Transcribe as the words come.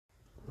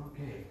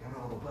Got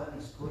all the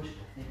buttons pushed.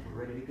 I think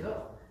we're ready to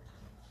go.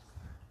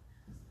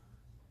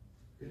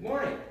 Good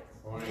morning.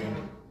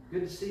 Morning.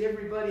 Good to see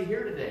everybody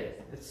here today.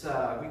 It's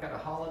we got a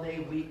holiday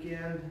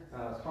weekend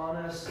upon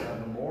us,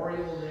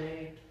 Memorial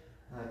Day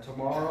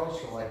tomorrow,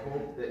 so I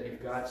hope that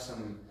you've got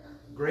some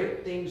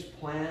great things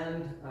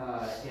planned.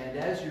 And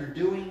as you're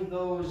doing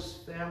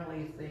those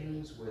family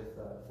things with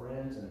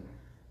friends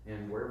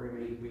and wherever you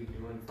may be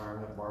doing,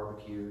 firing up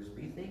barbecues,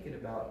 be thinking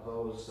about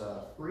those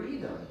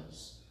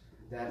freedoms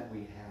that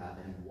we have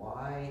and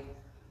why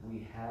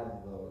we have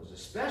those,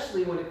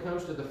 especially when it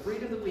comes to the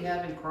freedom that we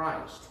have in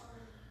Christ.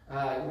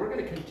 We're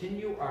going to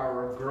continue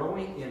our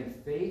Growing in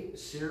Faith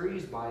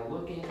series by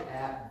looking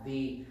at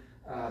the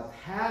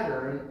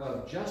pattern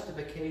of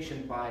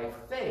justification by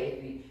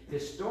faith, the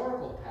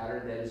historical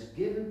pattern that is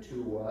given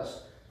to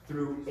us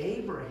through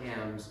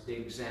Abraham's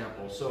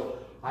example. So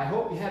I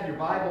hope you have your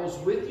Bibles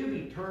with you.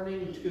 Be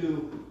turning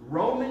to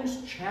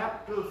Romans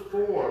chapter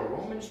 4.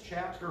 Romans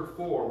chapter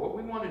 4. What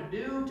we want to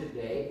do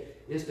today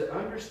is to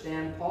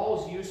understand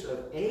Paul's use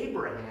of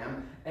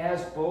Abraham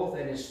as both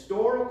an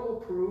historical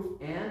proof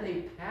and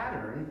a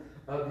pattern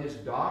of his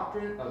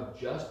doctrine of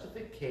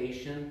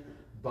justification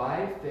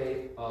by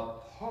faith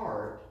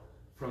apart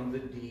from the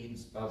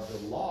deeds of the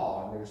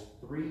law. And there's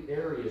three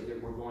areas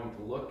that we're going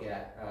to look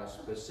at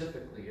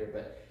specifically here.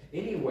 But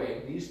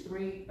anyway, these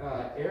three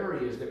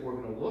areas that we're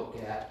going to look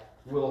at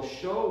will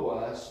show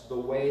us the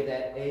way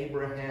that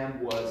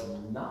Abraham was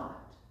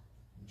not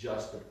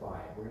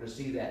justified. We're going to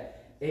see that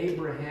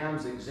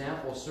Abraham's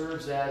example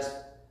serves as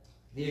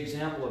the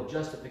example of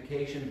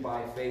justification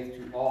by faith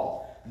to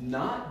all.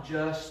 Not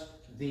just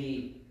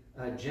the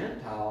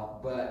Gentile,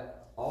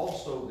 but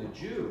also the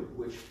Jew,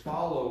 which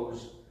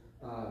follows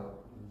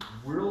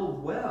real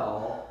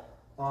well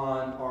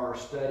on our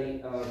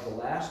study of the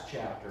last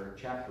chapter,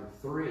 chapter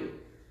 3.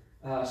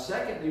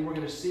 Secondly, we're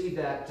going to see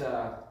that,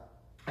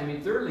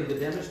 thirdly, the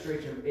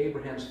demonstration of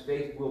Abraham's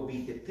faith will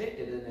be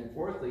depicted. And then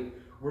fourthly,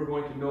 we're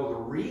going to know the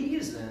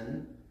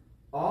reason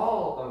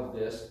all of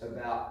this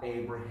about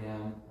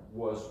Abraham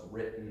was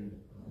written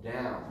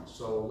down.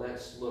 So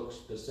let's look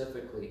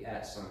specifically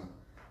at some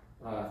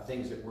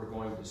things that we're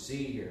going to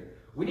see here.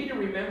 We need to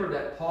remember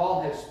that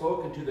Paul has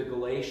spoken to the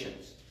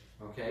Galatians,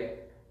 okay?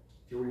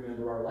 If you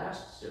remember our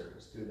last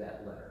series through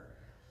that letter.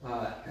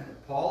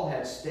 Paul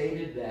had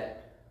stated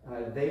that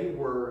they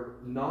were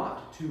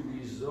not to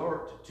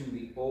resort to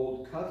the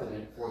old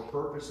covenant for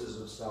purposes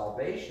of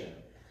salvation,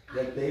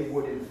 that they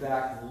would in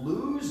fact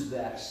lose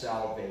that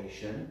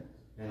salvation.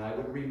 And I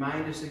would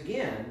remind us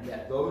again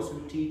that those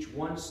who teach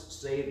once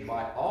saved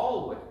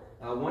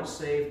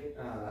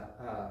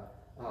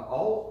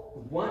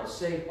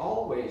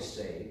always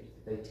saved,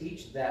 they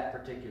teach that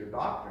particular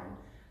doctrine.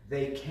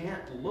 They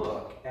can't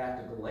look at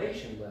the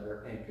Galatian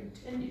letter and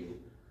continue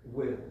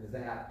with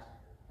that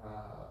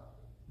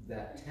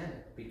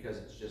tenet because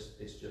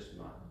it's just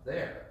not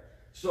there.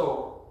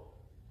 So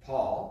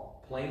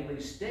Paul plainly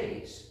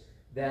states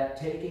that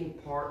taking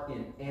part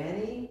in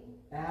any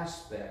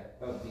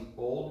aspect of the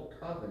old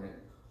covenant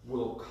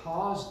will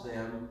cause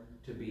them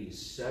to be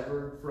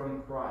severed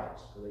from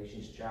Christ.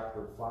 Galatians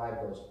chapter 5,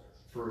 those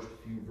first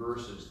few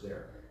verses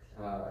there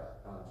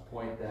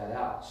point that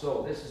out.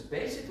 So this is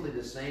basically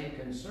the same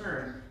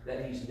concern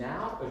that he's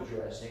now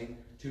addressing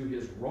to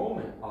his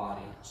Roman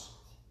audience.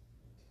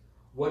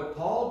 What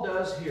Paul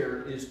does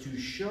here is to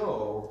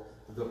show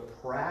the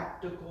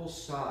practical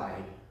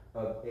side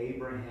of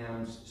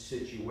Abraham's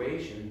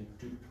situation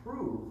to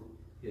prove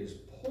his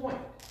point.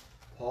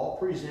 Paul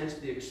presents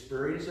the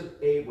experience of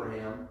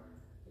Abraham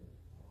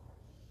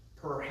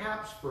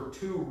perhaps for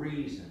two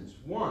reasons.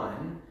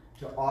 One,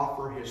 to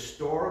offer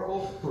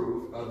historical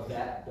proof of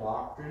that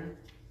doctrine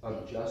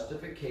of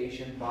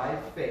justification by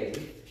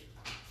faith.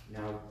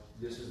 Now,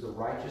 this is the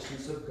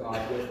righteousness of God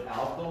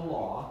without the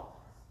law,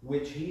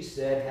 which he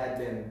said had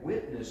been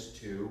witnessed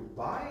to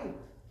by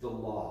the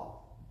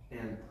law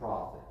and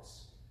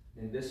prophets.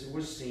 And this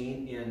was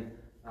seen in,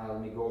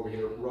 let me go over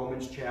here,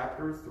 Romans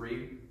chapter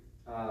 3,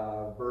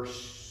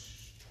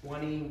 verse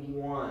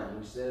 21.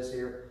 He says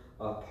here,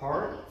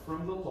 apart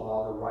from the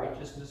law, the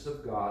righteousness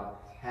of God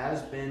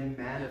has been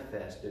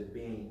manifested,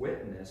 being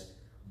witnessed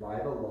by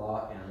the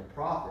law and the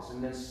prophets.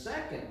 And then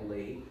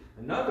secondly,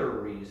 another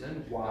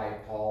reason why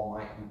Paul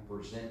might be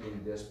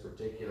presenting this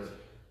particular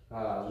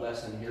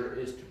lesson here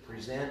is to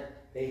present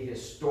a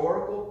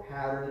historical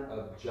pattern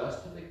of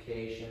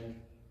justification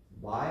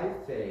by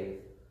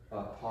faith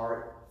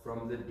apart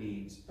from the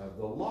deeds of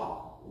the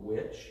law,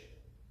 which,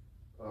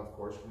 of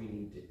course, we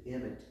need to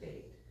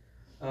imitate.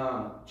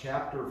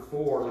 Chapter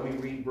 4, let me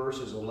read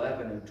verses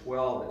 11 and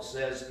 12. It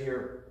says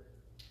here,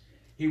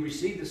 he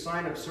received the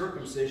sign of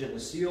circumcision, the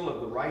seal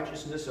of the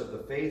righteousness of the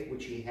faith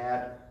which he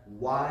had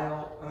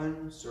while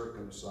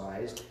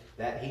uncircumcised,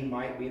 that he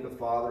might be the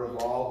father of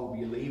all who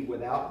believe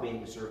without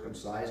being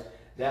circumcised,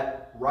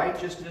 that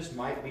righteousness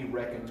might be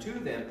reckoned to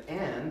them,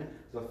 and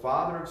the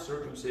father of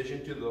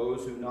circumcision to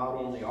those who not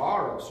only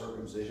are of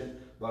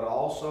circumcision, but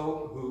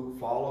also who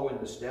follow in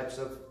the steps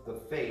of the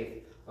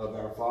faith of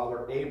our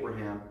father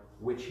Abraham,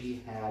 which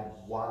he had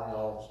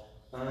while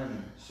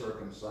uncircumcised.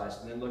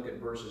 circumcised. And then look at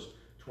verses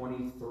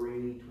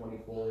 23,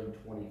 24, and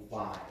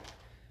 25.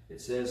 It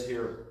says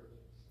here,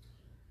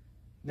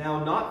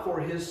 "Now not for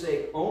his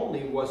sake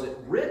only was it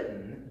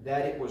written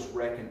that it was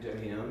reckoned to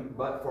him,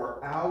 but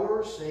for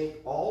our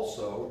sake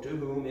also, to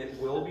whom it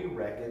will be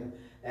reckoned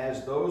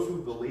as those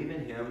who believe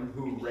in him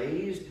who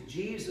raised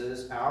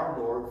Jesus our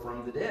Lord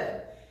from the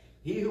dead.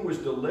 He who was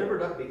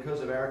delivered up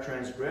because of our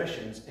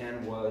transgressions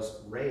and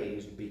was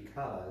raised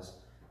because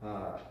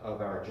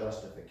of our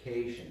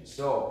justification."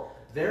 So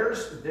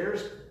there's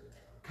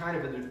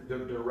kind of the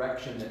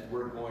direction that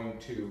we're going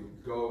to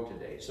go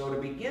today. So to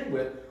begin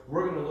with,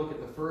 we're going to look at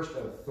the first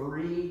of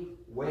three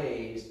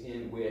ways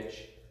in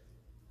which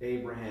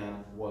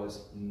Abraham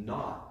was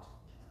not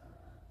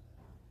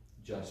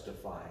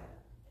justified.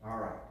 All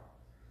right.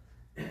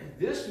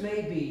 This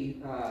may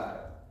be,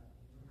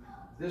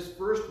 this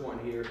first one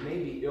here may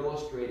be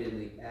illustrated in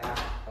the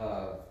act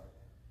of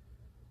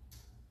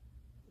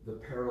the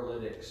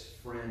paralytic's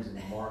friends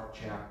in Mark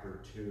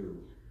chapter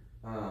 2.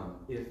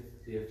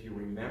 If you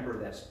remember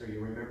that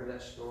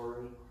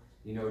story,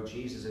 you know,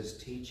 Jesus is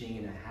teaching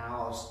in a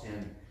house,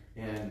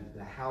 and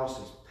the house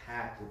is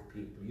packed with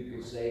people. You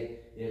could say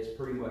it's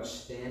pretty much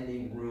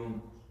standing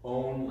room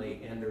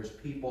only, and there's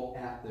people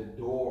at the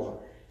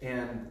door.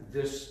 And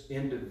this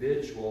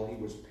individual, he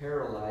was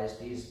paralyzed.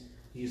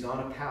 He's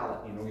on a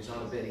pallet, you know, he's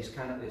on a bed. It's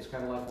kind of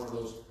like one of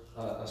those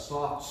a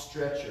soft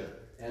stretcher,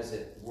 as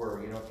it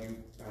were. You know, if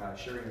you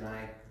Sherry and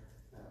I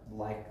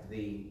like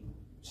the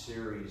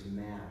series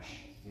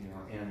MASH, you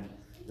know, and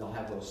they'll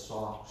have those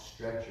soft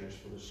stretchers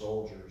for the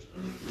soldiers,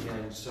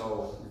 and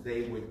so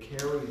they would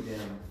carry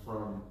them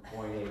from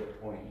point A to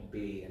point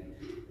B,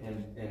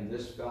 and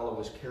this fellow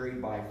was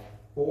carried by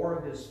 4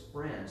 of his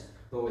friends,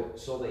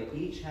 so they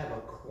each have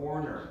a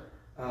corner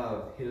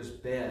of his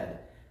bed,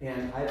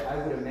 and I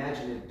would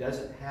imagine it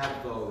doesn't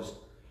have those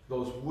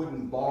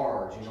wooden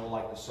bars, you know,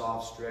 like the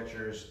soft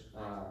stretchers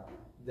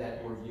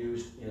that were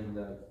used in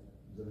the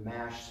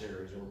MASH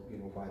series, or you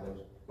know,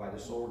 by the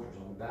soldiers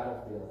on the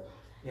battlefield.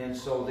 And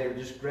so they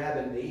each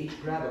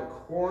grab a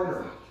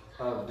corner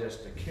of this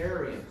to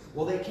carry him.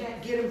 Well, they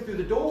can't get him through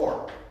the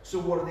door. So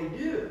what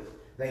do?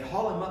 They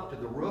haul him up to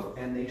the roof,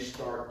 and they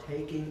start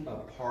taking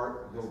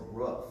apart the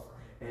roof.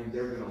 And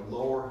they're going to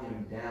lower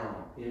him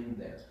down in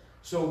there.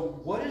 So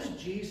what does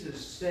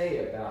Jesus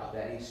say about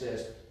that? He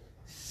says,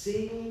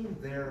 seeing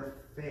their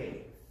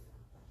faith.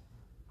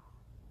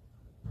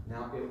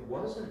 Now, it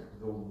wasn't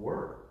the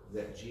work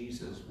that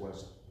Jesus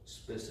was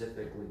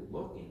specifically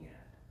looking at.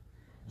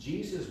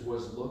 Jesus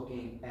was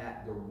looking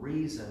at the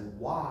reason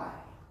why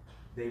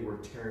they were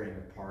tearing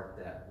apart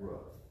that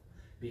roof.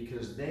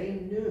 Because they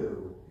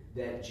knew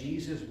that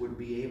Jesus would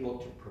be able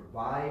to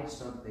provide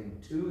something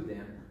to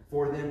them.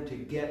 For them to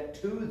get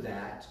to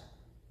that,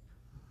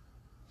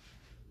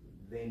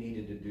 they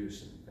needed to do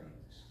some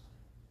things.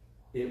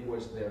 It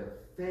was their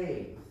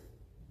faith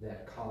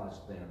that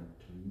caused them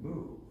to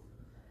move.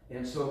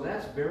 And so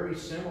that's very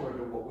similar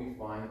to what we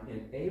find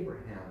in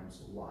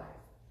Abraham's life.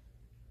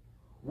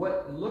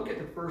 Look at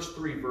the first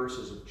 3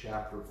 verses of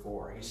chapter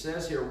 4. He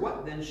says here,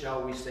 "What then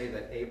shall we say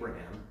that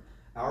Abraham,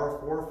 our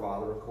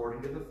forefather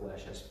according to the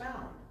flesh, has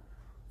found?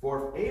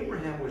 For if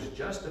Abraham was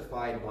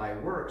justified by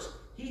works,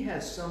 he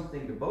has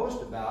something to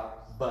boast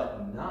about,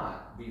 but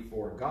not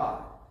before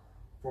God.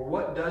 For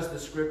what does the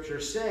scripture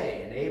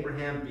say? And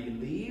Abraham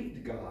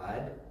believed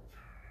God."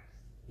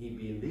 He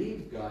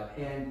believed God,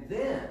 and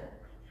then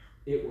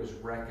it was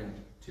reckoned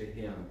to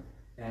him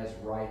as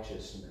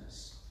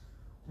righteousness.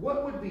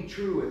 What would be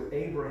true if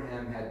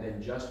Abraham had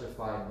been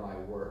justified by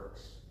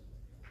works?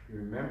 You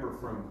remember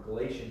from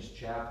Galatians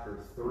chapter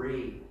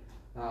 3,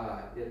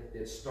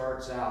 it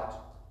starts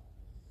out,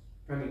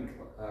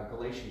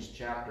 Galatians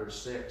chapter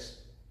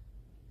 6,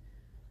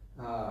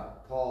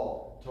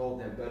 Paul told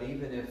them, but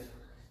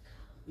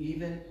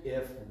even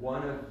if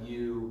one of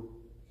you,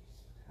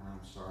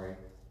 I'm sorry,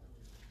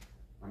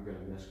 I'm going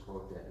to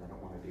misquote that, and I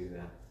don't want to do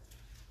that.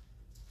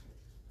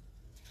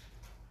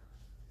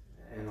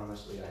 And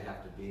honestly, I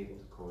have to be able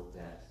to quote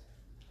that.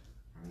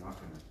 I'm not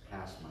going to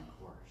pass my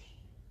course.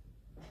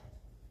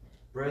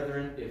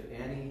 "Brethren, if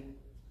any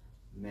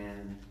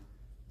man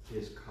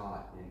is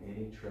caught in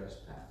any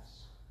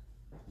trespass,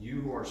 you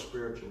who are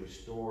spiritually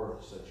restore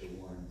such a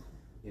one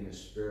in a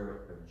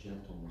spirit of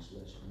gentleness,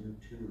 lest you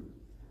too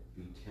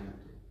be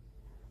tempted.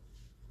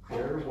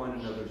 Bear one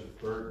another's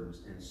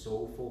burdens and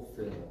so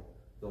fulfill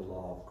the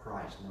law of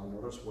Christ." Now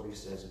notice what he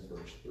says in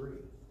verse 3.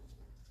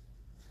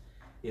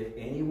 "If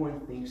anyone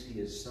thinks he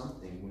is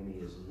something when he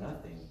is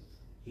nothing,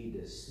 he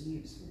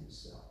deceives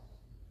himself."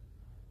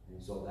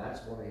 And so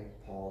that's why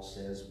Paul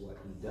says what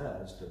he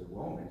does to the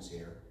Romans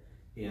here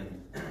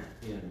in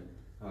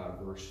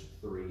verse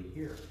 3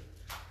 here.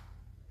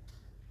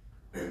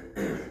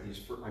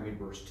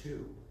 Verse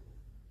 2.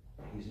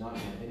 He's not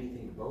going to have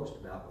anything to boast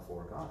about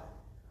before God.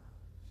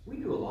 We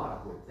do a lot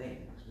of good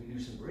things. We do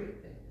some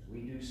great things.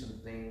 We do some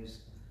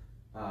things.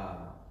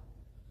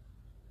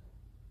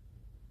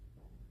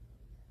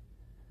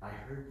 I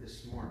heard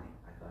this morning,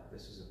 I thought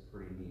this is a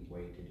pretty neat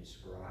way to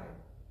describe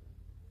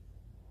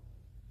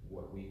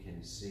what we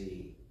can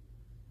see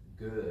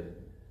good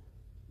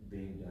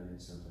being done in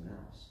something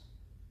else.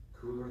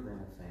 Cooler than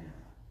a fan.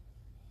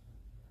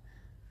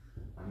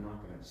 I'm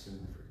not going to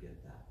soon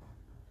forget that.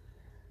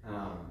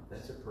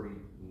 That's a pretty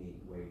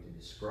neat way to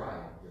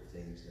describe the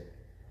things that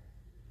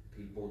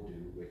people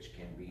do which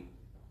can be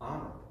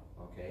honorable,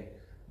 okay?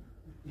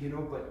 You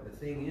know, but the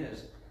thing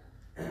is,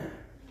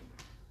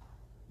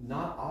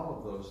 not all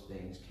of those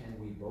things can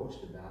we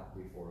boast about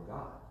before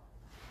God.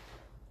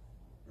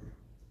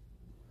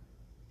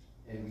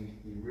 And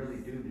we really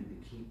do need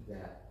to keep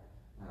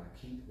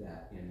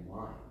that in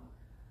mind.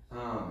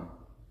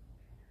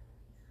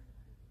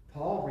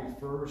 Paul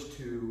refers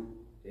to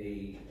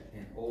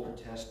an Old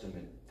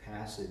Testament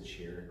passage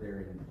here.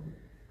 There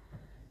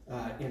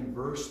in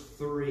verse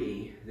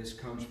 3. This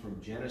comes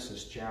from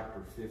Genesis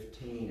chapter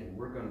 15, and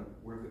we're going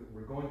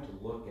to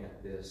look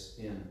at this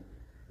in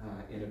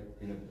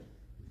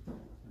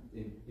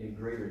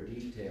greater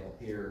detail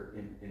here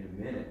in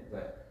a minute.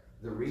 But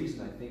the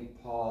reason I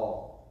think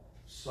Paul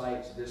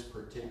cites this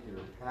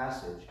particular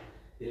passage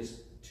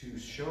is to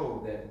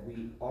show that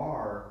we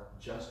are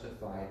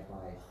justified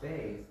by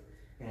faith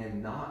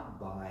and not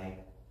by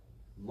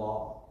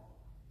law,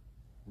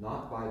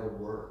 not by the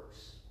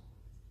works.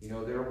 You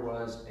know, there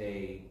were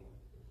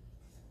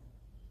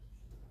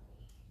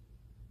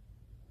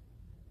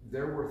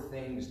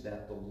things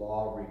that the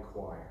law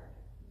required.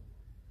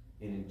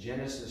 And in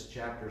Genesis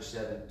chapter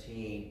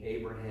 17,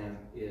 Abraham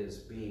is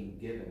being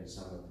given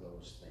some of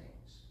those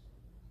things.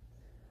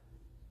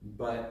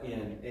 But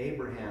in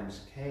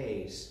Abraham's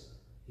case,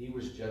 he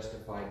was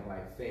justified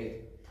by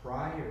faith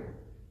prior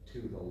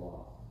to the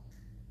law.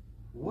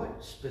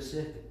 What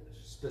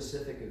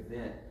specific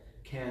event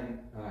can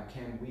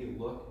we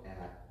look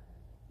at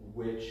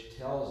which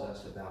tells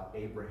us about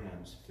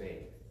Abraham's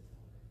faith?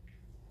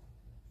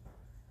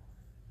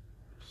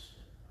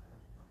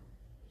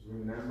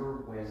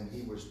 Remember when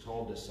he was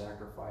told to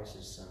sacrifice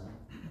his son?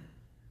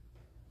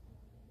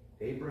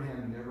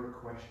 Abraham never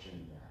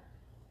questioned that.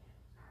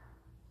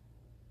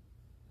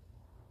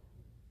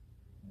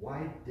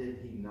 Why did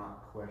he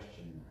not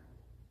question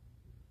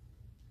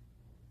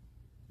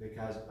that?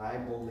 Because I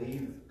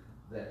believe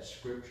that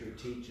Scripture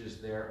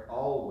teaches there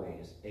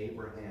always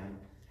Abraham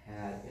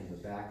had in the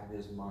back of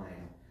his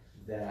mind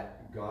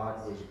that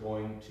God was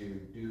going to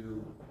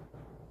do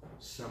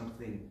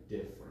something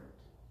different.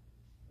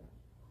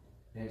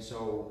 And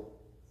so,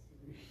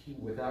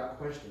 without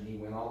question, he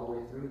went all the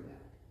way through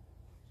that.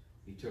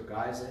 He took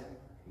Isaac,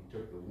 he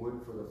took the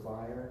wood for the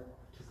fire,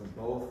 took them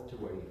both to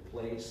a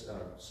place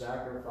of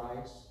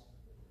sacrifice.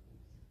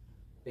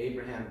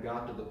 Abraham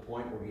got to the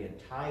point where he had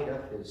tied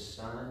up his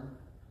son,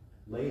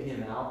 laid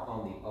him out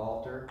on the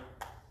altar,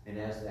 and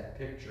as that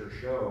picture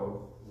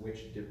showed,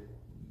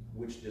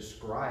 which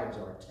describes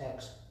our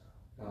text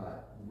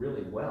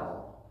really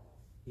well,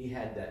 he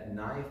had that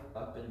knife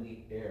up in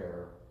the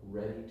air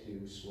ready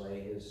to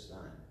slay his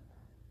son,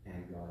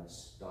 and God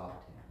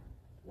stopped him.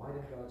 Why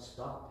did God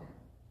stop him?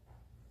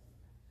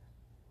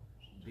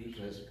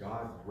 Because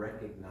God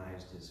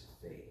recognized his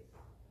faith.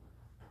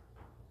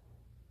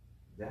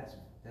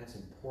 That's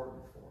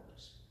important for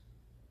us.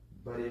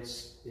 But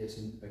it's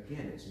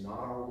not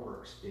our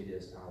works, it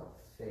is our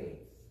faith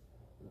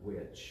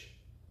which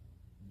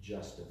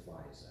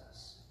justifies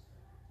us.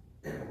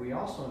 We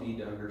also need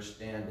to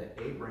understand that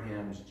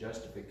Abraham's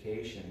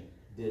justification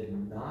did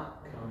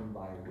not come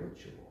by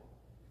ritual.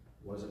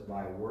 Was it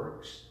by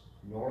works?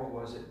 Nor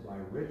was it by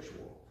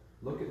ritual.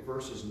 Look at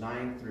verses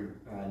 9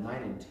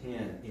 and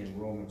 10 in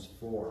Romans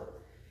 4.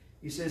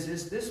 He says,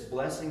 "Is this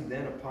blessing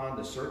then upon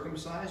the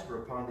circumcised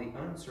or upon the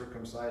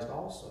uncircumcised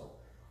also?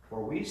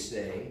 For we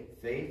say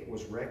faith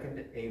was reckoned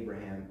to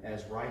Abraham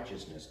as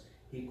righteousness."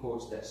 He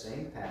quotes that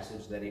same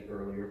passage that he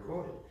earlier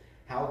quoted.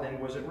 How then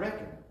was it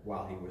reckoned?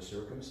 While he was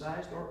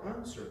circumcised or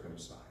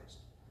uncircumcised?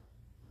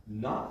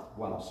 Not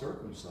while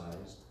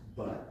circumcised,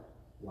 but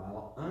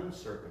while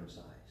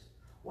uncircumcised.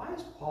 Why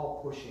is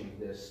Paul pushing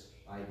this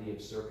idea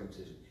of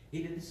circumcision?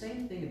 He did the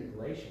same thing in the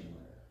Galatian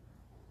letter.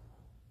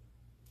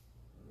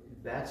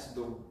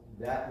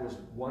 That was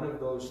one of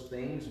those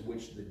things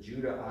which the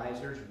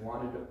Judaizers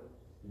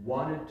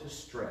wanted to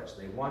stress.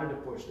 They wanted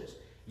to push this.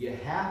 You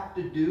have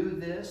to do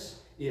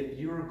this if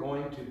you're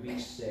going to be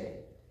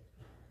saved.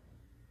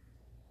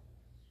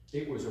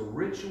 It was a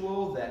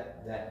ritual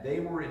that they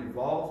were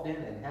involved in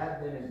and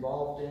had been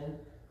involved in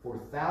for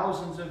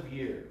thousands of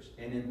years.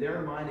 And in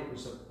their mind, it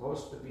was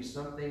supposed to be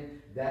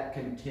something that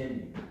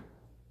continued.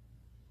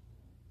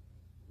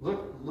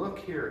 Look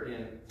here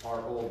in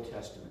our Old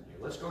Testament here.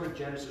 Let's go to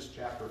Genesis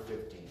chapter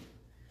 15.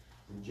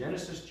 In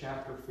Genesis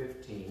chapter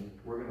 15,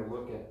 we're going to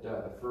look at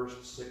the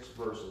first 6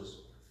 verses.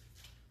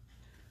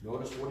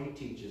 Notice what he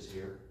teaches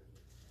here.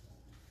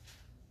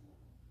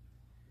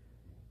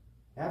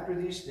 After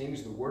these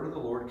things, the word of the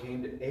Lord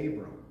came to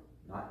Abram,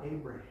 not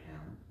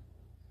Abraham,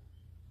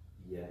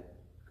 yet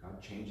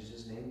God changes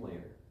his name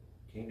later.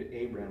 Came to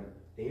Abram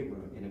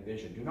in a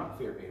vision. "Do not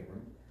fear,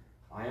 Abram.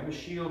 I am a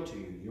shield to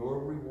you. Your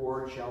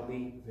reward shall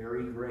be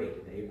very great."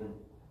 And Abram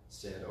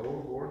said,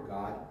 "O Lord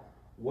God,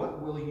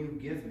 what will you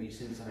give me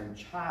since I am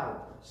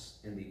childless,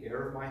 and the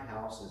heir of my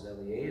house is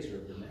Eliezer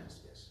of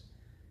Damascus?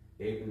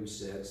 Abram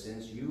said,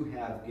 since you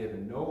have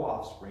given no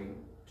offspring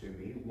to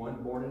me,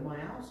 one born in my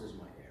house is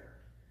my heir.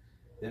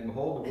 Then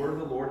behold, the word of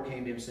the Lord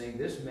came to him, saying,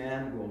 this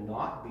man will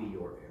not be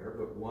your heir,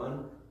 but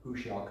one who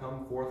shall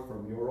come forth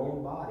from your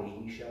own body,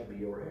 he shall be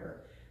your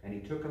heir. And he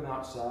took him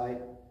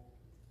outside.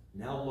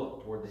 Now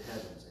look toward the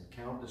heavens and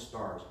count the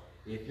stars,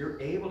 if you're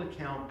able to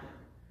count them.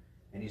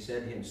 And he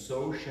said to him,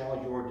 so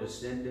shall your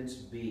descendants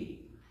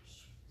be.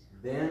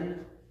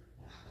 Then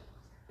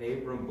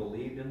Abram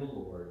believed in the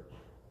Lord,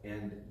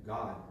 and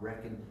God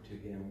reckoned it to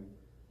him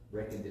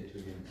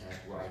as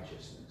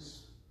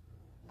righteousness.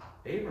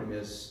 Abram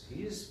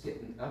he's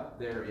getting up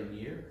there in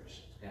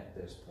years at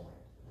this point.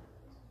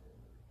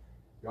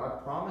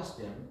 God promised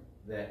him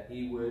that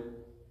he would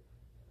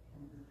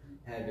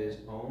have his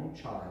own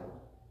child.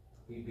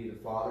 He'd be the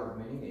father of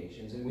many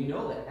nations. And we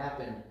know that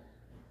happened.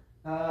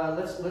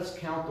 Let's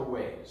count the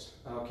ways.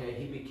 Okay,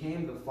 he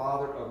became the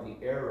father of the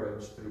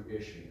Arabs through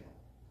Ishmael.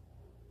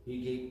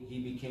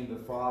 He became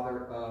the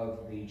father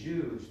of the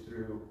Jews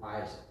through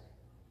Isaac.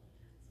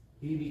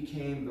 He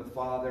became the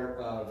father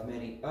of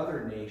many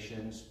other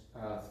nations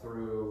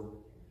through,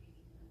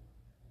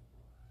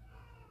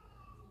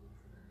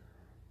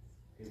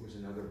 it was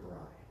another bride.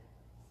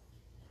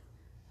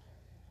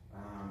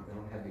 I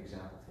don't have the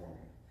example for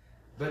me.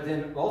 But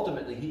then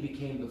ultimately he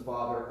became the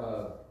father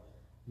of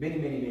many,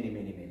 many, many,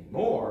 many, many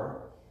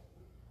more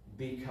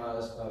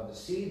because of the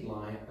seed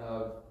line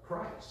of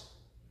Christ.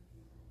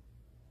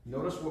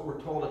 Notice what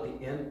we're told at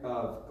the end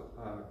of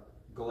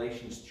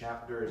Galatians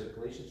chapter, is it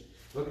Galatians?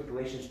 Look at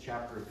Galatians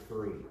chapter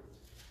 3,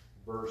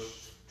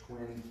 verse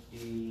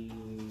 20, I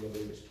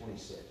believe it's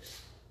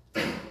 26.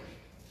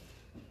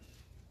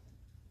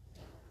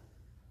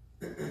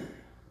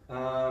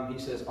 He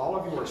says, all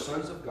of you are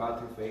sons of God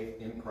through faith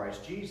in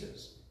Christ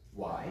Jesus.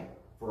 Why?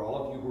 For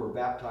all of you who are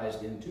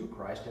baptized into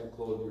Christ have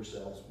clothed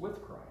yourselves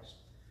with Christ.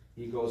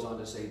 He goes on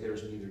to say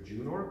there's neither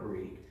Jew nor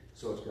Greek,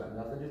 so it's got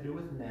nothing to do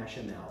with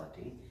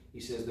nationality. He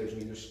says there's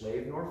neither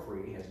slave nor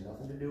free, has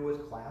nothing to do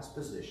with class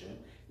position.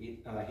 He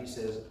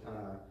says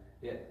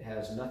it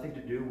has nothing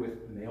to do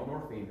with male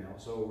nor female,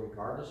 so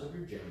regardless of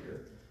your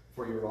gender,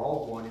 for you're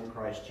all one in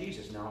Christ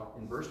Jesus. Now,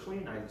 in verse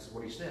 29, this is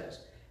what he says.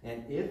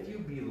 And if you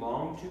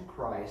belong to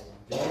Christ,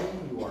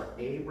 then you are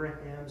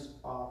Abraham's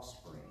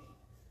offspring,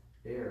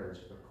 heirs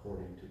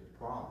according to the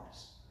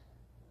promise.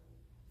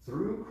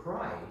 Through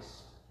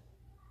Christ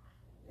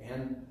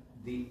and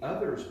the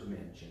others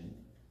mentioned,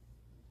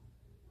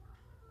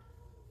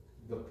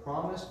 the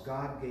promise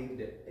God gave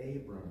to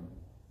Abram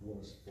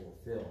was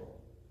fulfilled.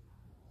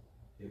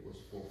 It was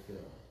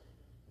fulfilled.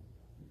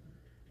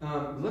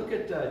 Look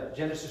at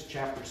Genesis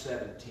chapter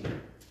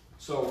 17.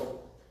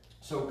 So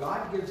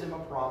God gives him a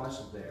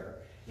promise there.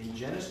 In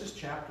Genesis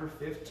chapter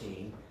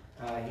 15,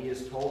 he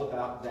is told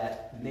about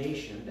that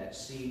nation, that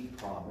seed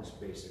promise,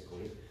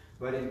 basically.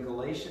 But in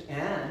Galatians,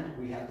 and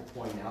we have to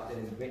point out that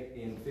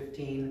in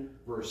 15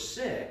 verse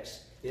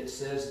 6, it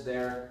says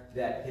there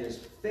that his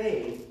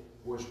faith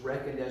was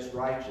reckoned as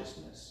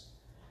righteousness.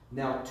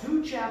 Now,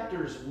 2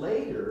 chapters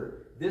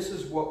later, this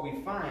is what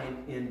we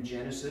find in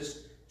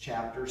Genesis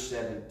chapter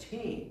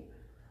 17.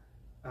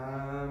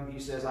 He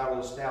says, I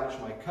will establish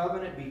my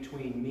covenant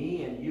between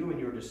me and you and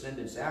your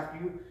descendants after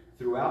you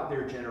throughout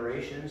their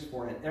generations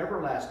for an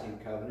everlasting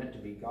covenant to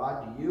be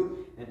God to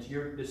you and to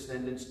your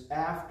descendants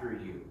after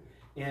you.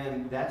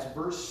 And that's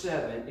verse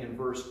 7. In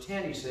verse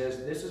 10 he says,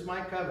 this is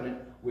my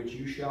covenant which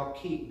you shall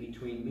keep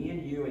between me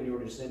and you and your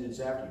descendants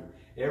after you.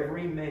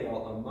 Every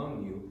male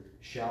among you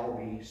shall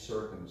be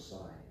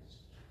circumcised.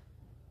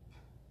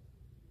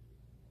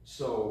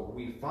 So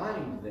we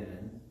find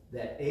then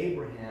that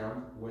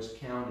Abraham was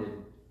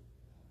counted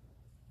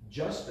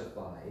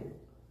justified,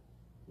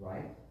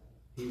 right?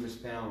 He was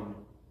found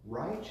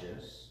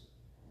righteous,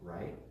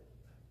 right?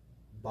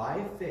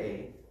 By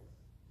faith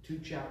 2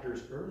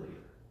 chapters earlier.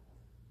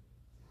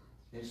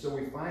 And so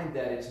we find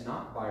that it's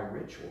not by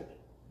ritual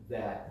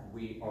that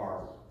we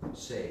are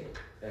saved.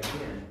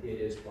 Again, it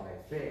is by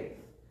faith.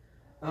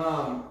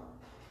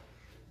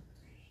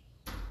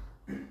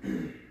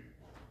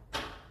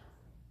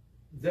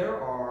 There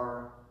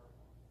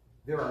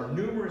are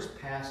numerous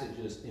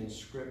passages in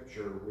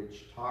Scripture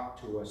which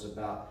talk to us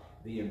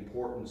about the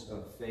importance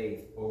of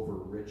faith over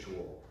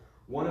ritual.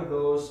 One of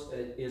those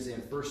is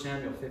in 1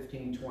 Samuel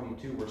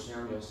 15:22, where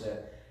Samuel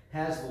said,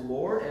 has the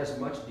Lord as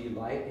much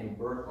delight in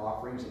burnt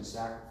offerings and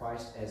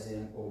sacrifice as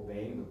in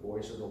obeying the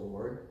voice of the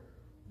Lord?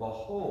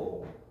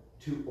 Behold,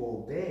 to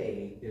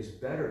obey is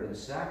better than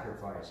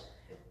sacrifice,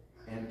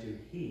 and to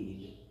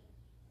heed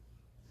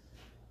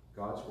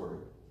God's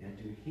word, and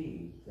to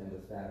heed than the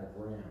fat of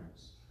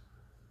rams.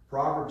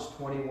 Proverbs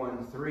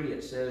 21:3,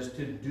 it says,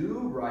 to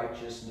do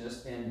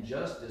righteousness and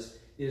justice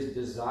is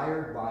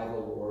desired by the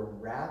Lord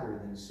rather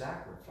than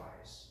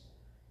sacrifice.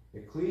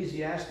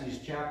 Ecclesiastes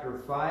chapter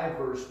 5,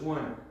 verse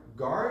 1,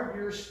 guard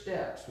your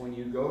steps when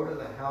you go to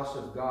the house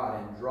of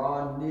God and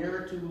draw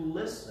near to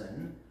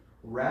listen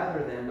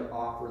rather than to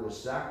offer the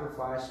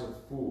sacrifice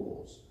of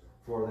fools,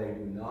 for they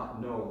do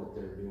not know that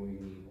they're doing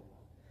evil.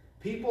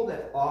 People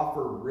that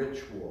offer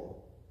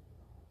ritual,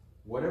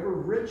 whatever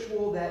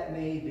ritual that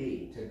may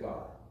be to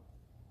God,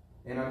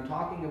 and I'm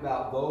talking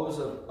about those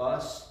of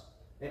us,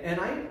 and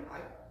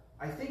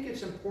I think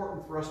it's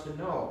important for us to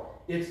know,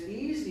 it's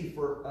easy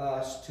for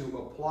us to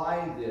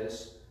apply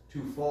this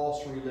to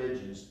false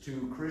religions,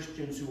 to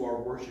Christians who are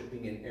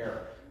worshiping in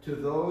error, to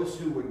those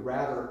who would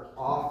rather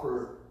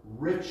offer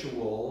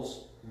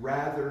rituals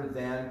rather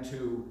than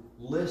to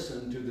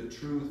listen to the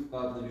truth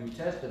of the New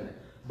Testament.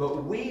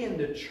 But we in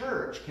the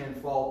church can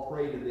fall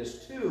prey to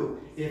this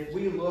too if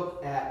we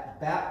look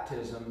at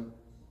baptism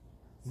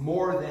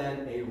more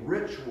than a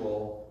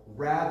ritual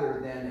rather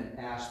than an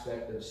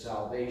aspect of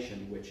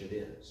salvation, which it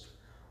is.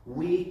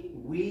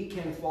 We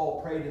can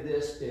fall prey to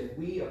this if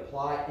we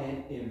apply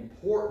an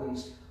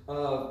importance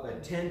of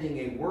attending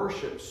a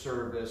worship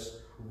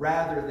service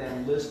rather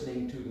than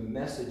listening to the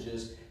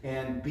messages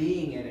and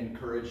being an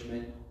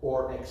encouragement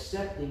or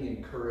accepting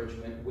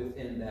encouragement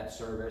within that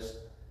service.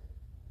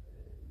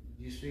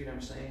 Do you see what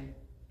I'm saying?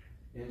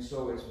 And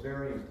so it's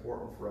very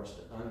important for us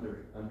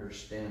to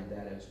understand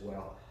that as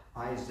well.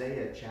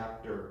 Isaiah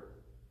chapter,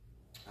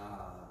 I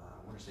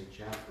want to say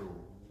chapter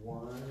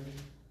 1.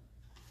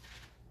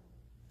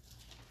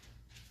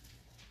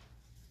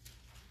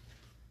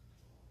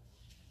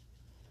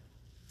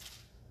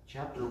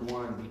 Chapter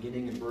 1,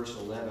 beginning in verse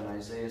 11,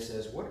 Isaiah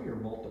says, "What are your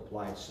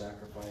multiplied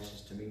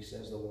sacrifices to me,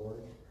 says the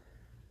Lord?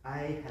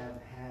 I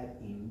have had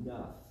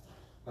enough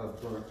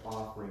of burnt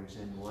offerings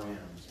and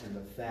rams and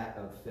the fat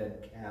of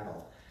fed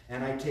cattle.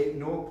 And I take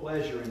no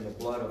pleasure in the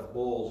blood of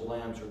bulls,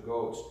 lambs, or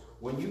goats.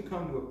 When you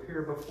come to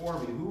appear before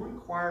me, who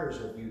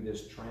requires of you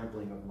this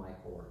trampling of my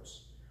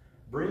courts?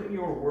 Bring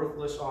your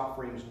worthless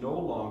offerings no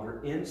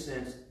longer.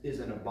 Incense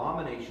is an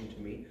abomination to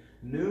me.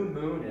 New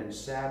moon and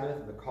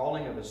Sabbath, the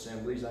calling of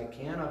assemblies. I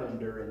cannot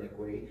endure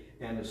iniquity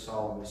and a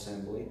solemn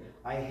assembly.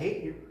 I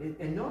hate you."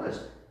 And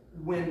notice,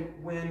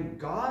 when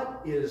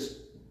God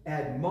is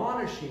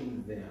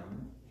admonishing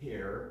them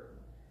here,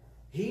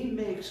 he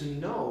makes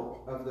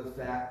note of the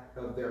fact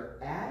of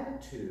their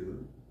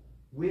attitude,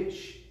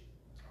 which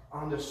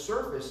on the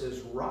surface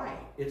is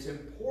right. It's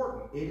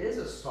important. It is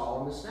a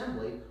solemn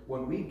assembly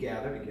when we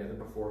gather together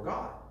before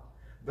God.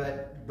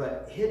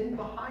 But hidden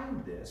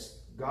behind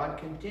this, God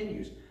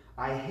continues,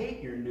 "I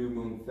hate your new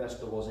moon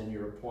festivals and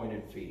your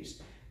appointed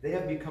feasts. They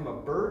have become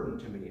a burden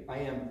to me. I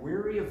am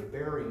weary of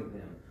bearing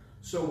them.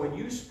 So when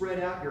you spread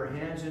out your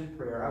hands in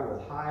prayer, I will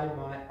hide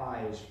my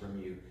eyes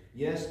from you.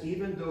 Yes,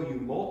 even though you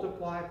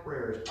multiply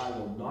prayers, I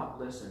will not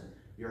listen.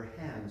 Your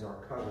hands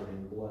are covered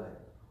in blood.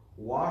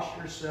 Wash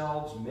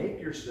yourselves,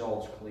 make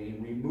yourselves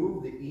clean,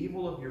 remove the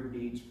evil of your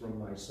deeds from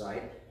my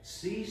sight.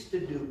 Cease to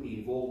do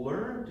evil,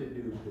 learn to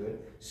do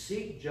good,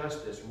 seek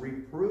justice,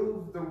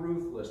 reprove the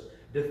ruthless,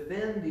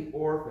 defend the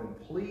orphan,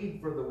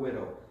 plead for the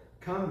widow.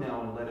 Come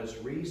now and let us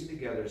reason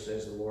together,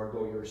 says the Lord.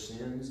 Though your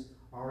sins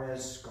are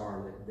as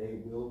scarlet,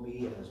 they will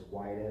be as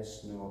white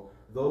as snow.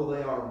 Though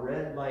they are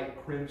red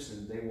like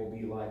crimson, they will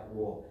be like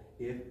wool.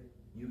 If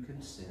you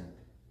consent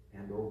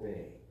and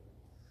obey,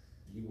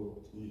 you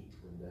will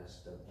eat the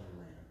best of the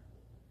land."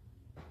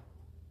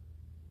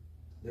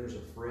 There's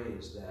a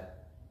phrase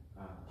that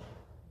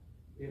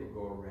it'll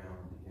go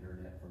around the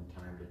internet from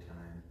time to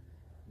time,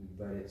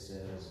 but it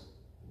says,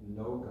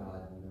 "No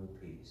God, no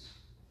peace."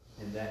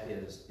 And that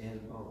is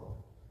N-O.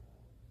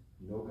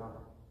 No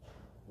God,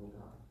 no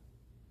God.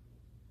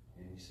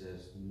 And he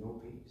says, "No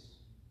peace."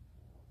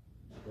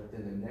 But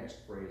then the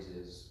next phrase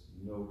is,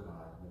 "No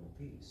God, no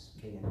peace."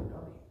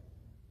 K-N-O-W.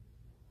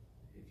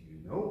 If you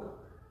know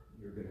God,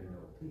 you're going to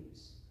know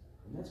peace.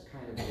 And that's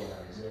kind of what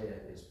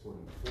Isaiah is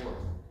putting forth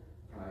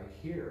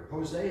here.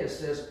 Hosea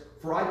says,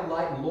 "For I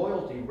delight in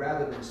loyalty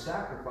rather than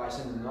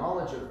sacrifice, and the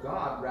knowledge of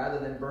God rather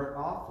than burnt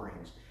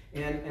offerings."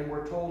 And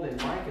we're told in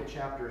Micah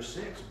chapter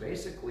 6,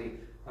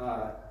 basically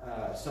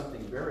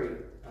something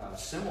very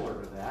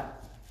similar to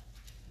that.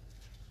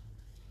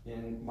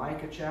 In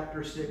Micah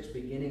chapter 6,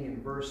 beginning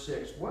in verse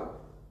 6,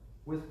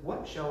 "With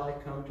what shall I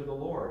come to the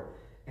Lord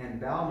and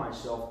bow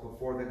myself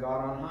before the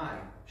God on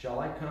high? Shall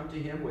I come to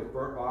him with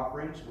burnt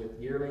offerings, with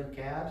yearling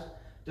calves?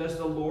 Does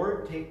the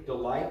Lord take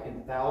delight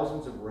in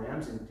thousands of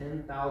rams and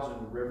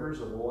 10,000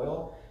 rivers of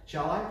oil?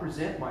 Shall I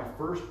present my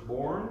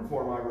firstborn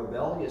for my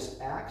rebellious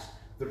acts,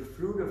 the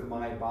fruit of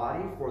my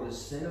body for the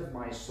sin of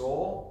my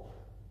soul?"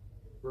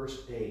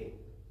 Verse 8,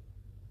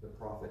 the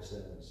prophet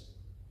says,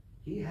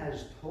 "He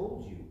has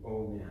told you,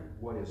 O man,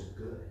 what is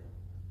good.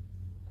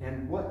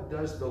 And what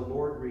does the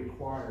Lord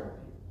require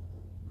of you?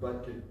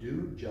 But to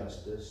do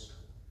justice,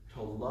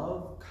 to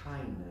love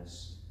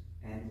kindness,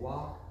 and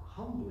walk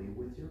humbly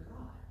with your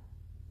God."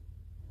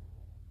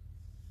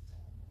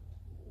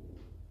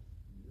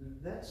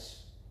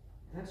 That's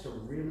a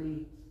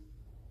really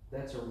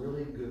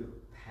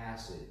good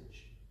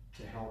passage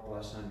to help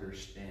us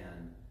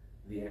understand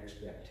the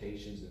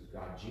expectations of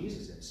God.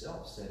 Jesus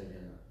himself said it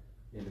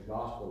in the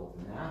Gospel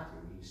of Matthew.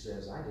 He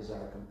says, "I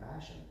desire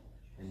compassion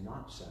and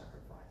not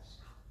sacrifice."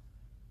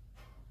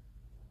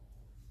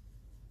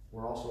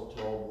 We're also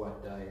told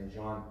what in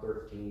John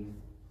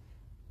 13,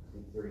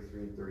 think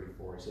 33 and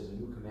 34, it says, a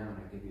new commandment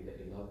I give you, that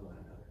you love one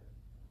another.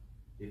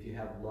 If you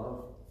have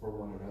love for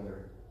one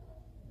another,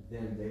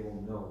 then they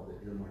will know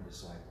that you're my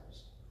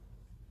disciples.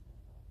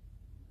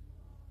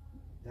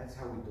 That's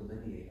how we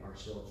delineate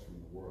ourselves from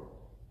the world.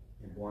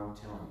 And boy, I'm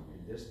telling you,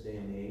 in this day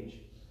and age,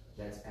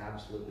 that's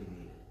absolutely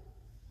needed.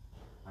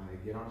 I'm going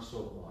to get on a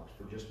soapbox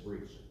for just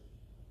briefly.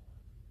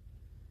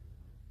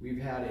 We've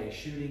had a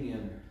shooting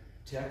in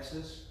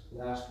Texas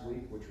last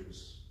week, which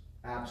was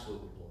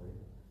absolutely bloody.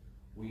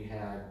 We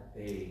had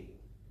a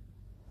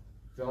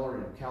fella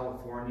in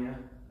California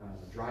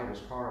drive his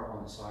car up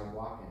on the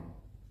sidewalk and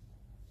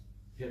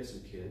hit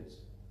some kids.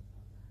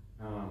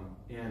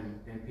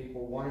 And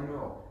people want to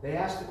know. They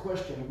ask the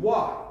question,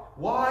 why?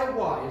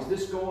 Why is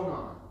this going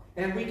on?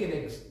 And we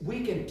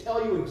can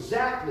tell you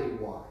exactly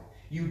why.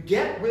 You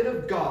get rid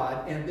of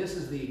God, and this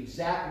is the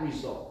exact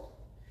result.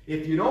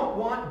 If you don't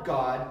want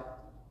God,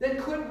 then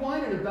quit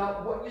whining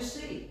about what you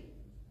see.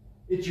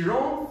 It's your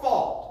own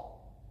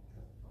fault.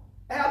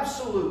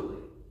 Absolutely.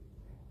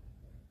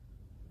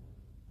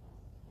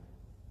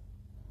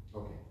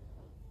 Okay.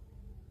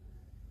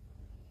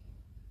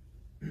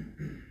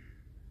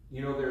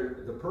 You know,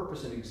 the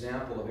purpose and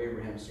example of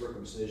Abraham's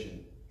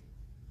circumcision,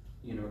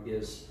 you know,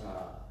 is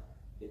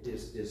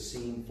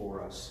seen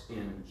for us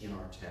in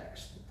our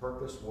text. The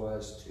purpose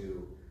was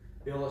to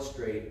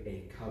illustrate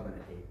a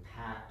covenant, a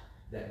pact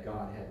that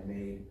God had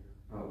made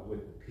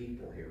with the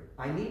people here.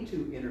 I need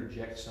to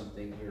interject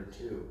something here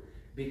too,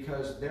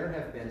 because there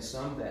have been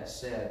some that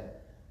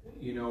said,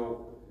 you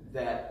know,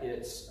 that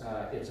it's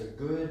a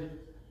good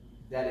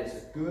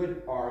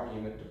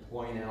argument to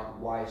point out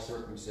why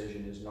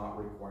circumcision is not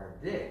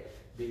required today.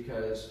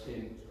 Because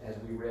as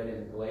we read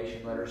in the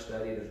Galatian letter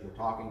study that we're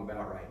talking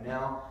about right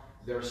now,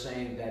 they're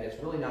saying that it's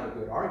really not a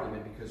good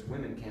argument because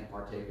women can't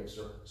partake of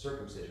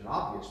circumcision.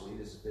 Obviously,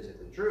 this is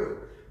physically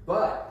true.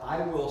 But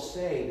I will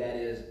say that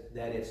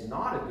it's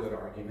not a good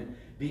argument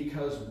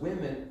because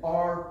women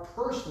are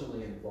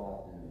personally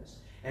involved in this.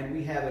 And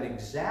we have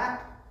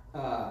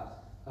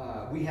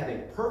we have a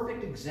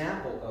perfect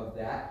example of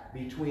that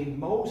between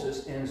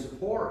Moses and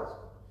Zipporah.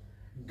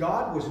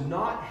 God was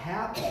not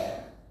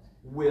happy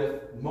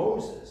with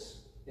Moses.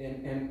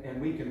 And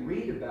we can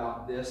read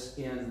about this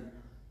in,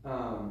 I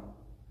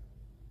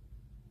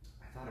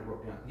thought I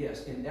wrote down,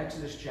 yes, in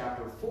Exodus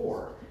chapter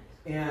 4.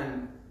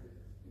 And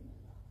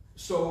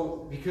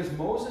so, because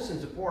Moses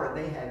and Zipporah,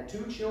 they had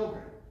 2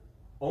 children,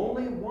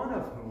 only one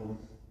of whom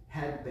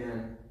had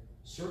been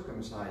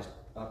circumcised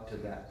up to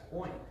that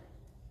point.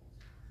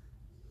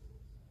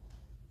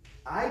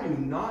 I do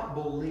not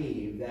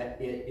believe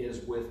that it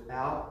is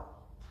without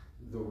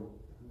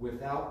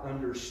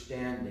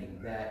understanding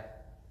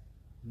that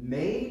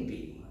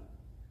maybe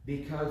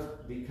because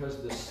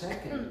the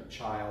second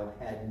child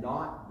had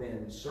not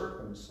been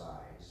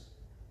circumcised,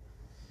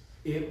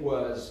 it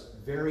was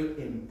very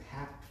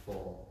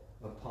impactful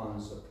upon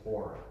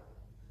Zipporah.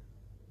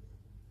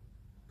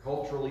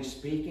 Culturally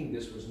speaking,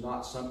 this was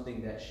not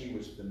something that she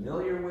was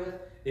familiar with.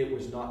 It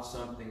was not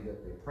something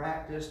that they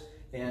practiced.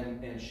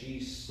 And she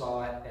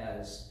saw it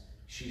as,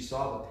 she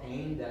saw the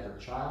pain that her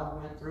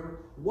child went through.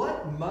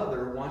 What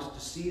mother wants to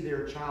see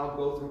their child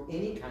go through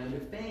any kind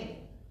of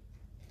pain?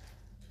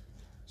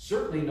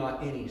 Certainly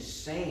not any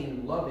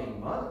sane, loving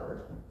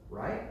mother,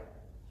 right?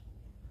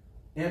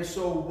 And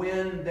so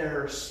when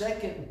their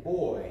second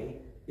boy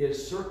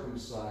is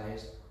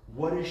circumcised,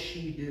 what does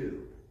she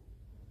do?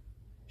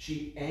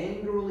 She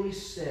angrily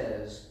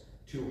says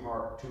to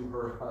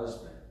her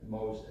husband,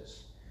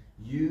 Moses,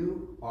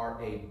 "You are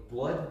a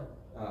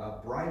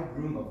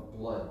bridegroom of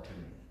blood to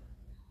me."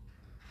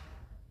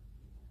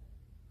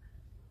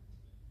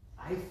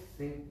 I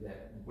think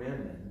that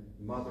women,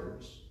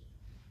 mothers,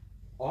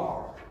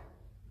 are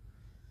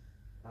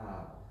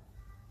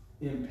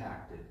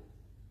impacted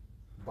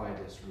by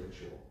this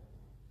ritual.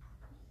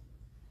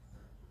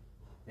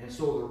 And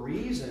so the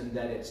reason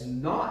that it's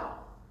not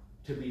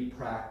to be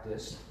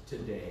practiced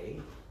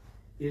today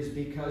is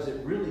because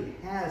it really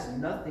has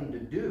nothing to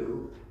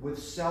do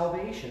with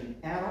salvation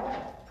at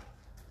all.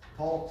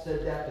 Paul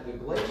said that to the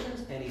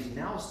Galatians, and he's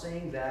now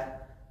saying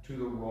that to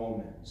the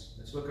Romans.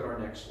 Let's look at our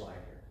next slide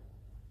here.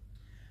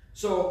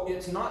 So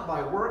it's not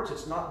by works,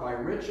 it's not by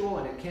ritual,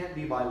 and it can't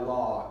be by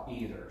law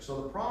either.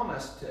 So the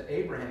promise to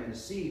Abraham and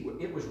his seed,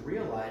 it was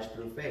realized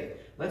through faith.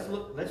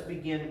 Let's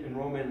begin in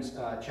Romans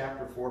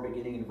chapter 4,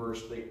 beginning in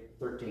verse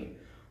 13.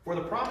 For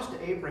the promise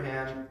to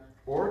Abraham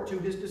or to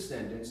his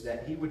descendants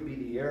that he would be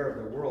the heir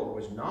of the world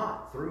was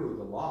not through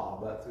the law,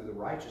 but through the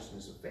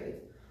righteousness of faith.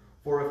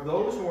 For if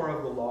those who are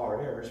of the law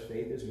are heirs,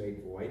 faith is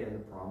made void, and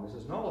the promise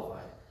is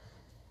nullified.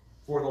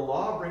 For the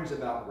law brings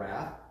about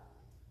wrath,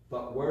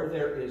 but where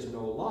there is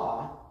no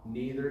law,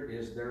 neither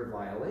is there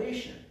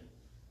violation.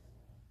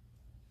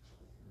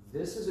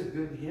 This is a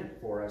good hint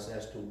for us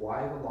as to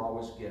why the law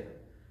was given.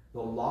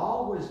 The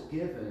law was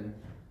given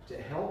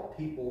to help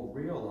people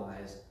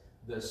realize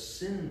the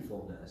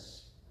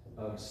sinfulness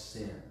of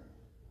sin.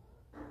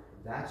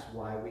 That's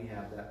why we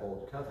have that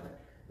old covenant.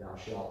 Thou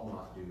shalt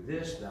not do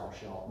this, thou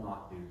shalt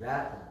not do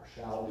that, thou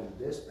shalt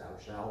do this, thou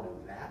shalt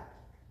do that.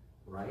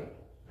 Right?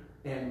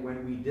 And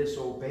when we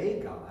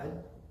disobey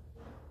God,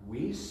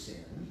 we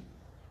sin.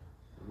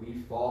 We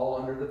fall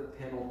under the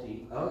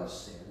penalty of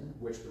sin,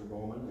 which the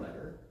Roman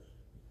letter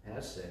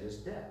has said is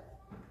death.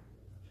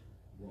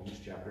 Romans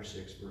chapter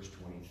 6, verse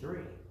 23.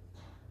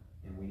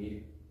 And we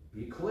need to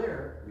be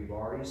clear. We've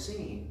already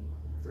seen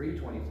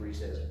 3:23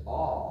 says,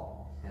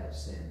 all have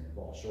sinned and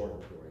fall short of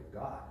the glory of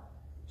God.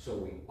 So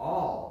we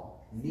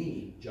all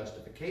need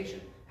justification.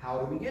 How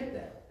do we get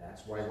that?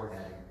 That's why we're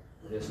having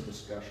this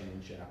discussion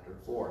in chapter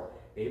 4.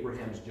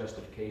 Abraham's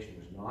justification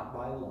was not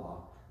by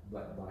law,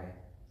 but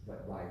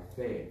by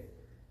faith.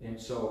 And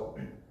so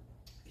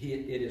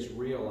it is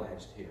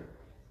realized here.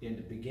 In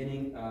the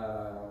beginning,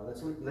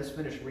 let's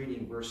finish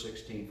reading verse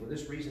 16. For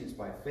this reason it's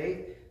by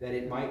faith, that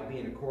it might be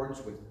in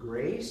accordance with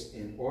grace,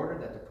 in order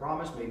that the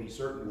promise may be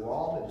certain to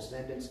all the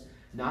descendants,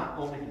 not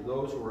only to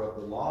those who are of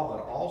the law,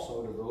 but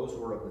also to those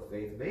who are of the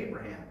faith of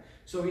Abraham.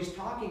 So he's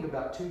talking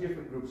about two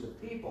different groups of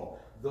people.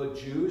 The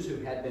Jews who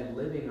had been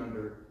living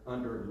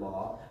under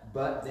law,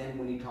 but then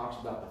when he talks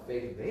about the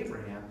faith of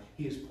Abraham,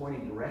 he is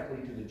pointing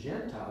directly to the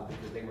Gentiles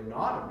because they were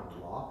not under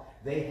the law.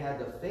 They had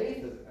the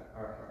faith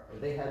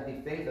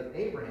of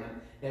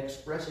Abraham,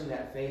 expressing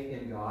that faith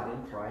in God,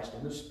 in Christ,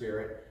 in the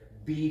Spirit,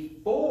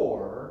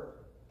 before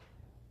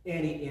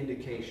any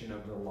indication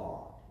of the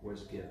law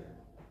was given,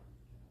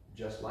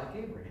 just like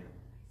Abraham.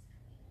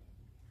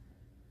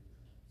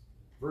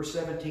 Verse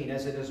 17,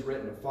 as it is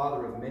written, a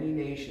father of many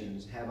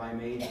nations have I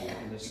made you,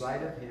 in the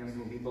sight of him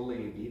whom he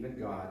believed, even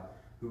God,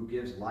 who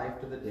gives life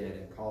to the dead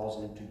and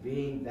calls into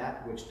being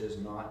that which does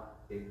not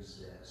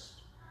exist.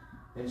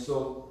 And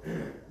so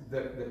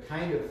the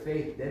kind of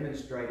faith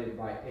demonstrated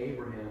by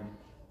Abraham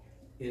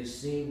is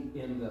seen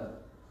in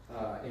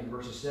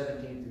verses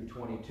 17 through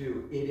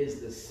 22. It is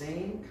the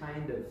same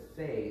kind of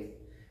faith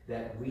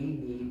that we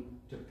need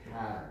to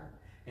pattern.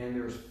 And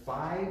there's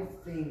 5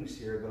 things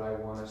here that I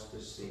want us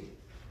to see.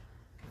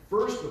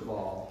 First of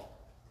all,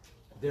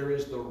 there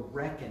is the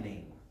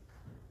reckoning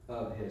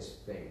of his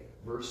faith.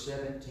 Verse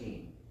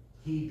 17,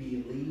 he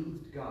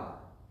believed God.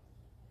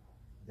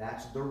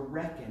 That's the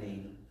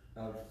reckoning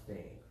of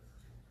faith.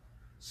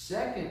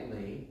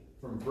 Secondly,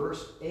 from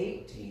verse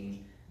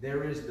 18,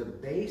 there is the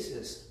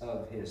basis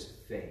of his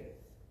faith.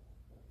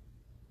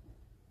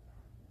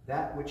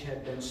 That which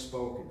had been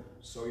spoken,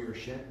 so your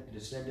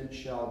descendants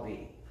shall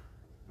be.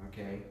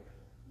 Okay?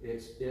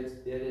 It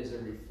is a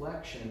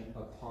reflection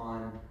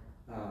upon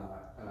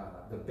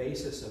the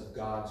basis of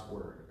God's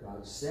word.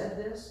 God said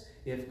this.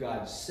 If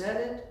God said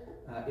it,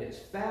 it's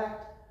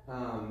fact,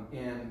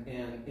 and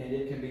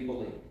it can be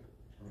believed.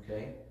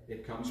 Okay?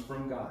 It comes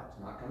from God.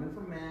 It's not coming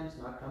from man. It's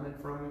not coming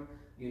from,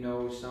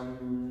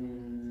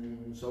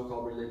 some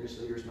so-called religious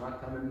leaders. It's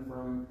not coming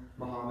from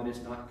Muhammad.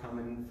 It's not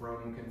coming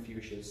from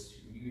Confucius.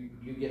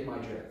 You get my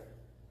drift.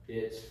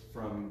 It's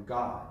from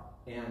God.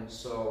 And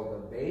so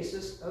the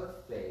basis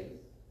of faith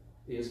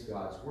is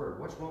God's word.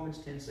 What's Romans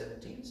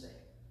 10:17 say?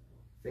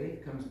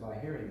 Faith comes by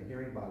hearing, and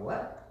hearing by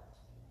what?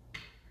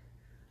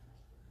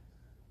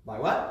 By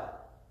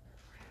what?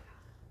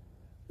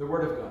 The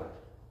word of God.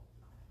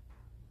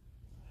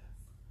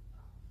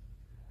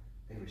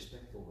 A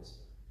respectfulness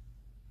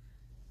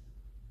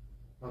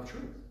of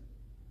truth.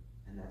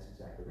 And that's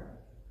exactly right.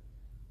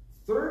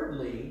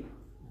 Thirdly,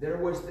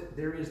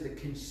 there is the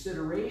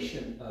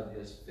consideration of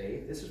his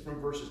faith. This is from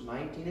verses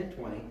 19 and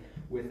 20.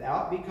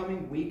 Without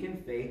becoming weak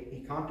in faith, he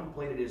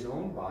contemplated his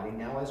own body,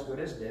 now as good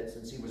as dead,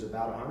 since he was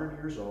about 100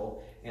 years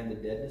old, and the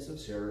deadness of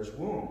Sarah's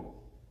womb.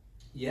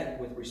 Yet,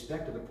 with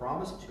respect to the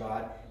promise of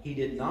God, he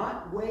did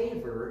not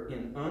waver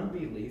in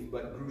unbelief,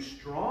 but grew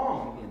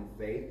strong in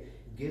faith,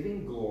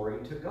 giving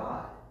glory to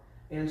God.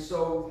 And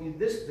so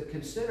the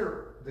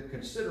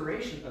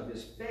consideration of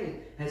his faith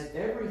has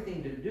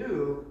everything to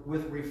do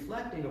with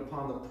reflecting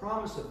upon the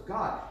promise of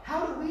God.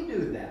 How do we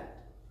do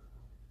that?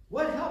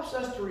 What helps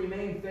us to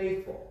remain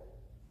faithful?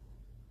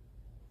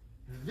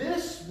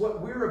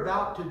 What we're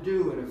about to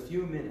do in a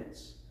few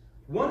minutes.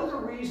 One of the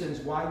reasons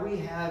why we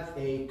have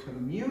a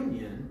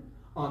communion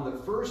on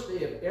the first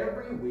day of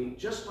every week,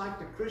 just like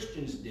the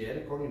Christians did,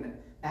 according to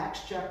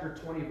Acts chapter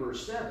 20,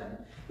 verse 7,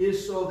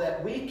 is so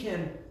that we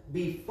can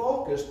be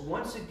focused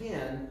once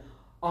again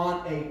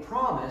on a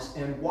promise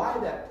and why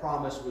that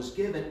promise was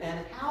given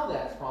and how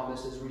that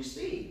promise is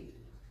received.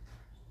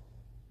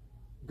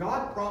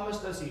 God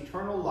promised us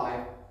eternal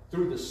life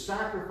through the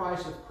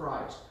sacrifice of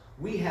Christ.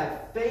 We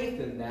have faith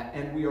in that,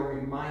 and we are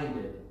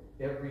reminded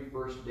every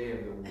first day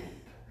of the week.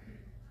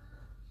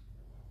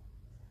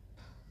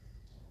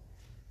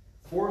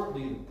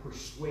 Fourthly, the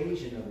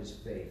persuasion of his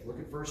faith. Look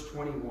at verse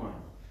 21.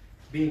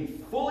 Being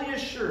fully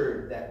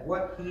assured that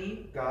what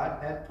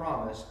God had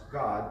promised,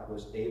 God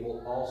was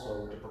able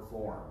also to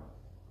perform.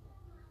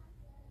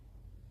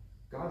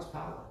 God's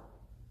power.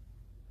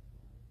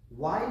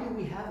 Why do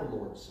we have a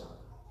Lord's Supper?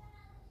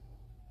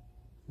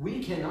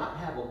 We cannot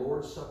have a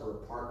Lord's Supper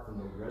apart from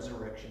the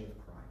resurrection of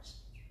Christ.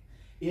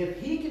 If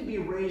he can be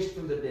raised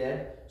from the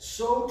dead,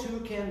 so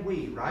too can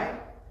we,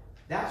 right?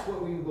 That's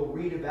what we will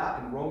read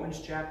about in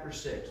Romans chapter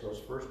 6, those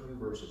first few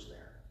verses there.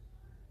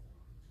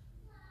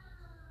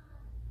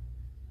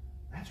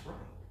 That's right.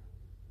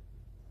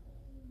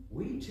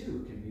 we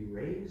too can be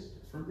raised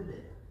from the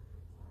dead.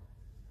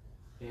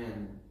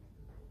 And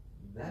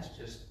that's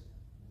just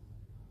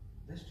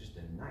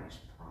a nice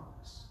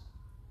promise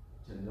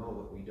to know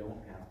that we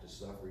don't have to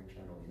suffer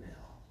eternally in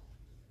hell.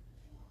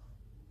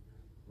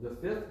 The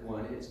fifth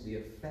one is the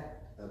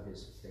effect of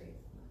his faith.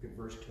 Look at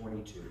verse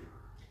 22.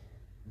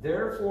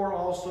 Therefore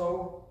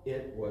also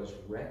it was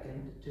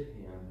reckoned to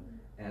him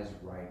as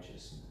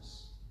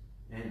righteousness.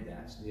 And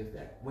that's the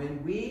effect.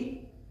 When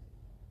we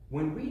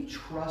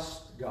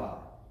trust God,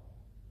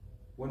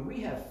 when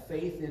we have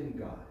faith in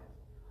God,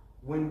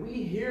 when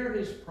we hear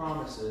his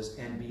promises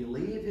and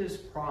believe his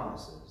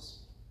promises,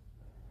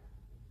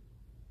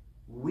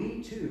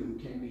 we too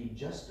can be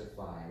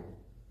justified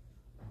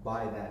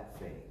by that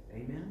faith.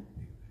 Amen?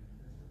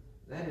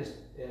 That is,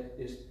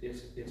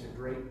 it's a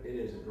great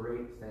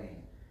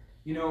thing.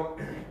 You know,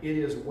 it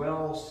is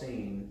well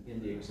seen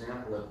in the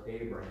example of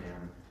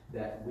Abraham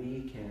that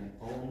we can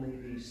only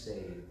be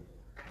saved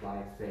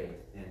by faith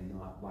and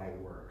not by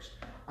works.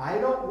 I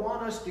don't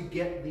want us to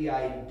get the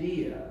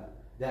idea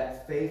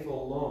that faith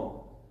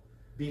alone,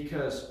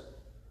 because,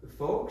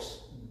 folks,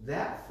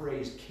 that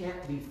phrase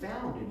can't be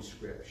found in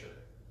Scripture.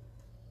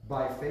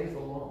 By faith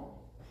alone.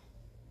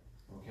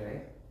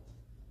 Okay?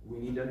 We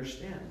need to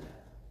understand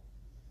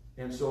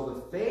that. And so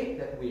the faith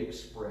that we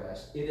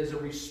express, it is a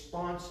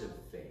responsive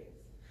faith.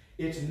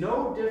 It's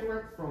no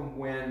different from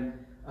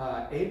when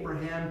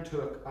Abraham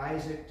took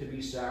Isaac to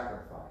be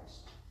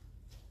sacrificed.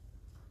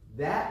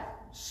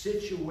 That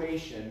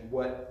situation,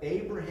 what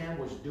Abraham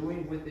was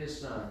doing with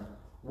his son,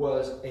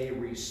 was a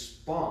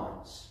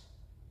response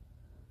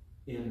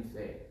in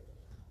faith.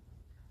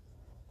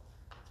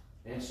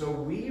 And so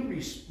we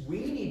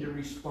need to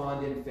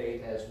respond in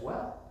faith as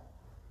well.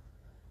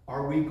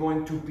 Are we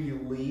going to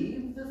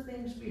believe the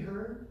things we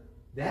heard?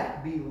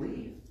 That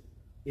belief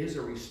is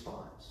a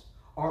response.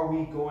 Are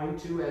we going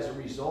to, as a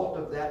result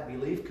of that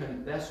belief,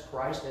 confess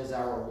Christ as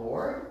our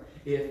Lord?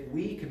 If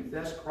we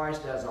confess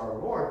Christ as our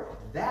Lord,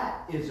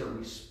 that is a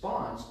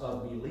response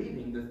of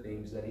believing the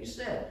things that he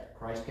said.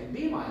 Christ can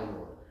be my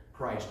Lord.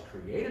 Christ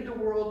created the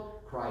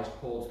world. Christ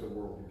holds the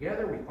world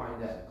together. We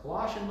find that in the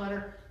Colossian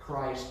letter.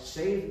 Christ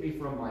saved me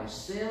from my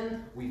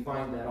sin. We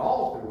find that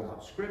all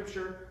throughout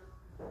Scripture.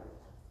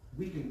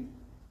 We can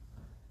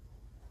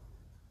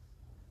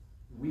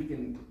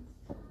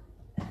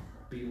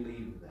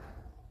believe that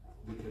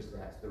because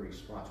that's the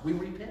response. We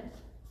repent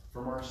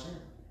from our sin.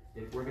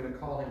 If we're going to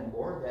call him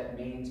Lord, that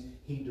means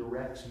he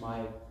directs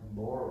my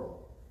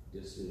moral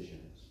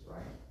decisions,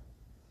 right?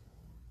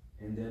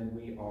 And then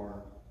we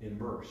are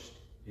immersed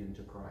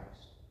into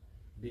Christ.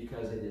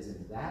 Because it is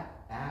in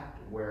that act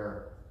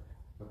where,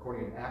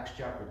 according to Acts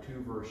chapter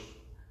 2, verse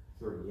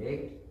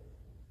 38,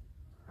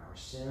 our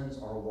sins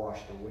are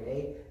washed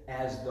away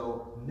as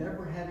though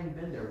never having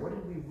been there. What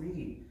did we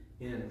read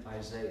in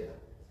Isaiah?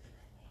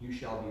 You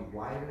shall be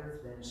whiter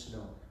than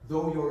snow.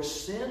 Though your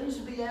sins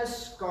be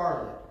as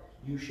scarlet,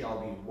 you shall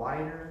be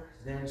whiter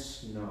than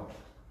snow.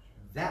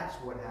 That's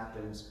what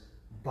happens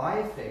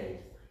by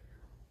faith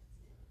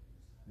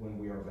when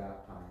we are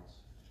baptized.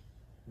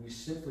 We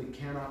simply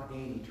cannot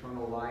gain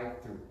eternal life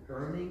through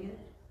earning it,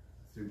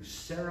 through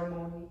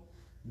ceremony,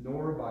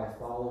 nor by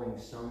following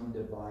some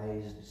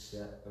devised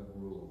set of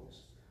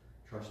rules.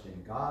 Trust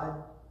in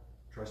God,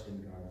 trust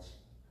in God's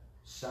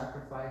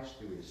sacrifice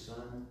through his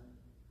Son,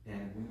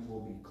 and we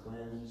will be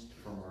cleansed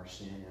from our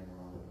sin and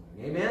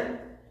wrongdoing. Amen?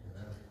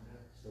 Amen.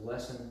 The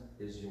lesson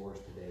is yours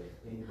today.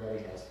 If anybody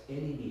has any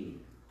need,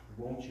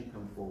 won't you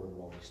come forward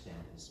while we stand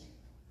and sing?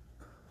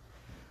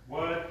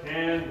 What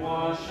can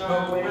wash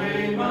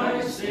away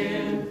my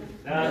sin?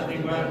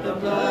 Nothing but the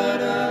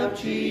blood of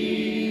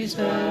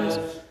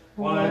Jesus.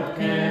 What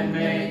can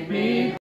make